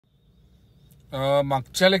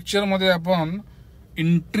मागच्या लेक्चरमध्ये आपण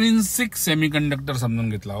इंट्रिन्सिक सेमीकंडक्टर समजून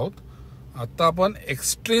घेतला आहोत. आता आपण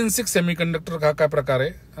एक्सट्रिन्सिक सेमीकंडक्टर हा काय प्रकार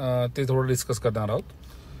आहे ते थोडं डिस्कस करणार आहोत.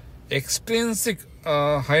 एक्सट्रिन्सिक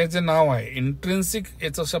हा जे नाव आहे, इंट्रिन्सिक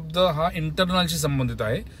याचा शब्द हा इंटरनलशी संबंधित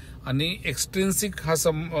आहे आणि एक्सट्रिन्सिक हा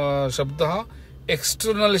शब्द हा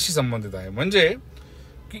एक्सटर्नलशी संबंधित आहे. म्हणजे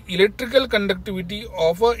की electrical conductivity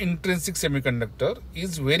of a intrinsic semiconductor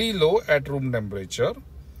is very low at room temperature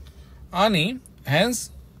आणि hence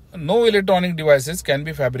no electronic devices can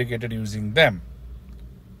be fabricated using them.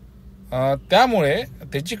 त्यामुळे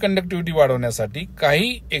त्याची कंडक्टिव्हिटी वाढवण्यासाठी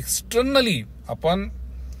काही एक्सटर्नली आपण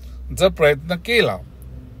जर प्रयत्न केला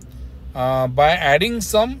बाय ॲडिंग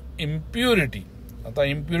सम इम्प्युरिटी. आता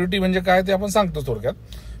इम्प्युरिटी म्हणजे काय ते आपण सांगतो थोडक्यात,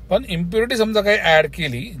 पण इम्प्युरिटी समजा काही ॲड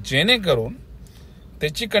केली जेणेकरून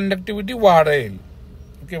त्याची कंडक्टिव्हिटी वाढेल.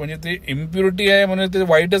 ओके, म्हणजे ते इम्प्युरिटी आहे म्हणजे ते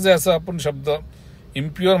वाईटच आहे असं आपण शब्द,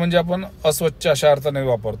 इम्प्युअर म्हणजे आपण अस्वच्छ अशा अर्थाने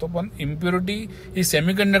वापरतो, पण इम्प्युरिटी ही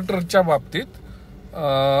सेमीकंडक्टरच्या बाबतीत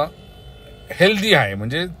हेल्दी आहे,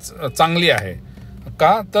 म्हणजे चांगली आहे.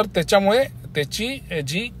 का तर त्याच्यामुळे त्याची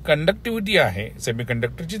जी कंडक्टिव्हिटी आहे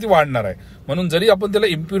सेमीकंडक्टरची ती वाढणार आहे. म्हणून जरी आपण त्याला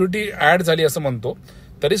इम्प्युरिटी ॲड झाली असं म्हणतो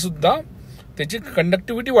तरी सुद्धा त्याची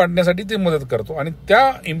कंडक्टिव्हिटी वाढण्यासाठी ते मदत करतो आणि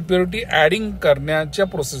त्या इम्प्युरिटी ॲडिंग करण्याच्या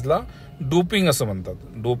प्रोसेसला डोपिंग असं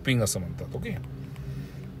म्हणतात. ओके,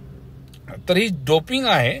 तर ही डोपिंग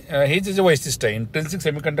आहे, हे जे वैशिष्ट्य आहे इंट्रिन्सिक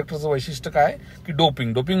सेमीकंडक्टरचं वैशिष्ट्य काय की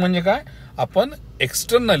डोपिंग. डोपिंग म्हणजे काय, आपण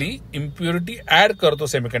एक्सटर्नली इम्प्युरिटी ॲड करतो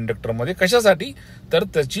सेमीकंडक्टरमध्ये. कशासाठी, तर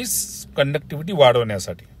त्याची कंडक्टिव्हिटी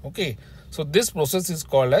वाढवण्यासाठी. Okay, so this process is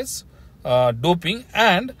called age doping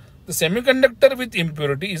and the semiconductor with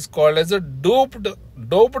impurity is called as a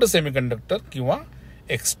doped semiconductor किंवा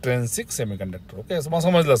एक्सट्रिन्सिक सेमीकंडक्टर. ओके, असं मला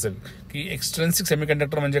समजलं असेल की एक्सट्रिन्सिक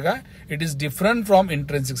सेमीकंडक्टर म्हणजे काय. It is different from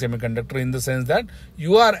intrinsic semiconductor in the sense that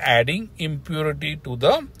you R adding impurity to the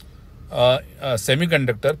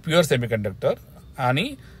semiconductor, pure semiconductor,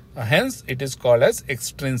 आणि hence it is called age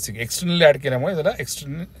एक्सट्रिन्सिक. Externally add केल्यामुळे त्याला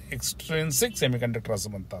एक्सट्रिन्सिक सेमीकंडक्टर असं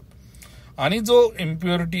म्हणतात. आणि जो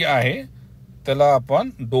इम्प्युरिटी आहे त्याला आपण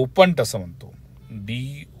डोपंट असं म्हणतो,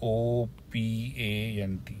 DOPANT.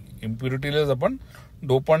 इम्प्युरिटीलाच आपण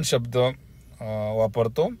डोपंट शब्द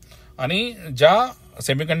वापरतो. आणि ज्या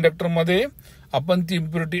सेमीकंडक्टरमध्ये आपण ती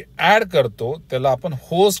इम्प्युरिटी ॲड करतो त्याला आपण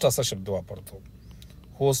होस्ट असा शब्द वापरतो.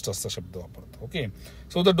 Okay,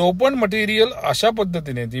 so the dopant material अशा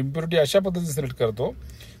पद्धतीने ती इम्प्युरिटी अशा पद्धतीने सिलेक्ट करतो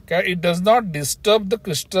की it does not disturb the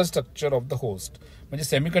crystal structure of the host. म्हणजे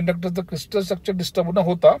सेमीकंडक्टरचं क्रिस्टल स्ट्रक्चर डिस्टर्ब न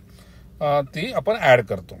होता ती आपण ॲड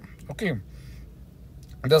करतो. Okay,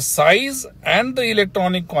 the size and the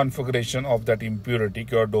electronic configuration of that impurity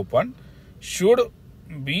किंवा dopant should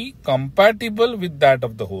be compatible with that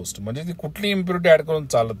of the host. म्हणजे ती कुठली इम्प्युरिटी ऍड करून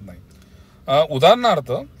चालत नाही.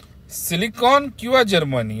 उदाहरणार्थ सिलिकॉन किंवा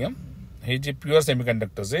जर्मनियम हे जे प्युअर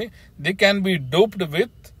सेमीकंडक्टर्स आहे they can be doped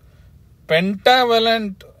with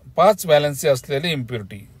pentavalent 5 valency असलेले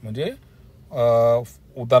इम्प्युरिटी. म्हणजे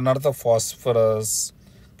उदाहरणार्थ फॉस्फरस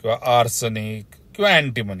किंवा आर्सेनिक किंवा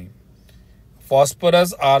अँटीमनी.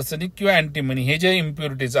 फॉस्फरस, आर्सेनिक किंवा अँटीमनी हे जे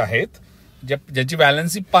इम्प्युरिटीज आहेत ज्याची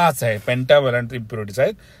व्हॅलन्सी 5 आहे, पेंटाव्हॅलंट इम्प्युरिटीज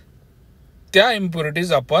आहेत, त्या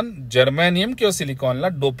इम्प्युरिटीज आपण जर्मॅनियम किंवा सिलिकॉनला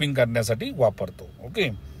डोपिंग करण्यासाठी वापरतो. Okay,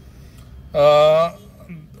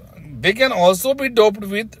 they can also be doped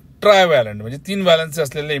with ट्रायव्हॅलंट. म्हणजे 3 व्हॅलन्सी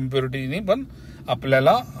असलेल्या इम्प्युरिटीनी पण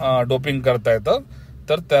आपल्याला डोपिंग करता येतं.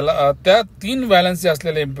 तर त्याला त्या 3 व्हॅलन्सी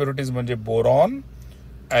असलेल्या इम्प्युरिटीज म्हणजे बोरॉन,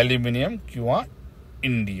 ॲल्युमिनियम किंवा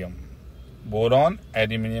indium.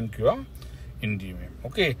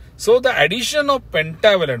 Okay, so the addition of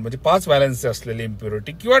pentavalent म्हणजे 5 व्हॅलन्सी असलेली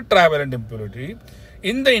इम्प्युरिटी किंवा ट्रायव्हॅलंट impurity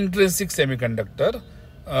in the intrinsic semiconductor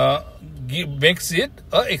makes it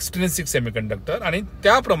a एक्सट्रिन्सिक semiconductor. आणि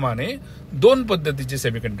त्याप्रमाणे 2 पद्धतीचे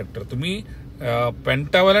सेमीकंडक्टर तुम्ही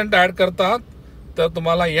पेंटाव्हॅलंट ॲड करतात तर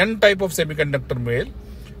तुम्हाला N टाईप ऑफ सेमीकंडक्टर मिळेल,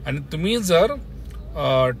 आणि तुम्ही जर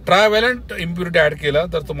ट्रायव्हॅलंट इम्प्युरिटी ॲड केलं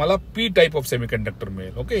तर तुम्हाला P टाईप ऑफ सेमीकंडक्टर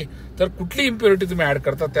मिळेल. ओके, तर कुठली इम्प्युरिटी तुम्ही ॲड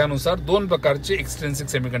करता त्यानुसार 2 प्रकारचे एक्सट्रिन्सिक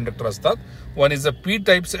सेमीकंडक्टर असतात. One is a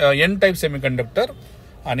N type semiconductor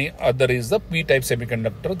आणि other is the P type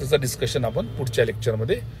semiconductor. त्याचं डिस्कशन आपण पुढच्या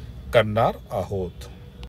लेक्चरमध्ये करणार आहोत.